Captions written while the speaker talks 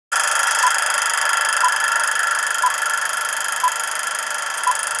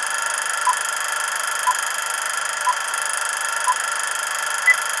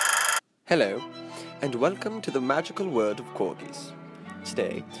Hello, and welcome to the magical world of corgis.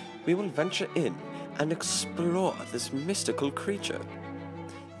 Today, we will venture in and explore this mystical creature.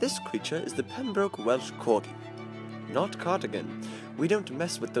 This creature is the Pembroke Welsh Corgi. Not Cardigan, we don't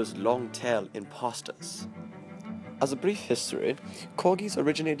mess with those long-tailed imposters. As a brief history, corgis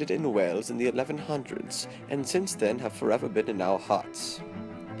originated in Wales in the 1100s, and since then have forever been in our hearts.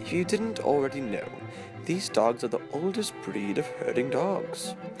 If you didn't already know, these dogs are the oldest breed of herding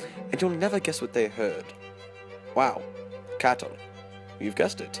dogs, and you'll never guess what they herd. Wow, cattle. You've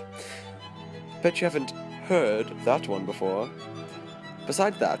guessed it. Bet you haven't heard that one before.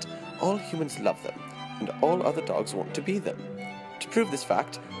 Besides that, all humans love them, and all other dogs want to be them. To prove this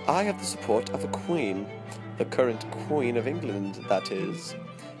fact, I have the support of a queen, the current Queen of England, that is.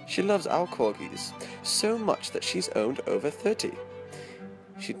 She loves our corgis, so much that she's owned over 30.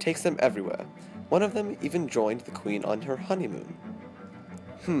 She takes them everywhere. One of them even joined the Queen on her honeymoon.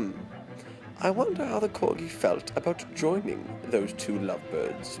 I wonder how the corgi felt about joining those two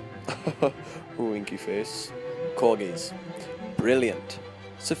lovebirds. Winky face. Corgis. Brilliant.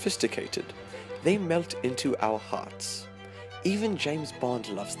 Sophisticated. They melt into our hearts. Even James Bond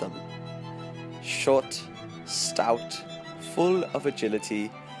loves them. Short, stout, full of agility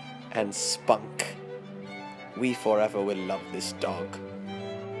and spunk. We forever will love this dog.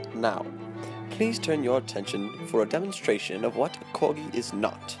 Now, please turn your attention for a demonstration of what a corgi is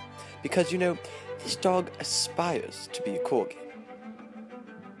not. Because, this dog aspires to be a corgi.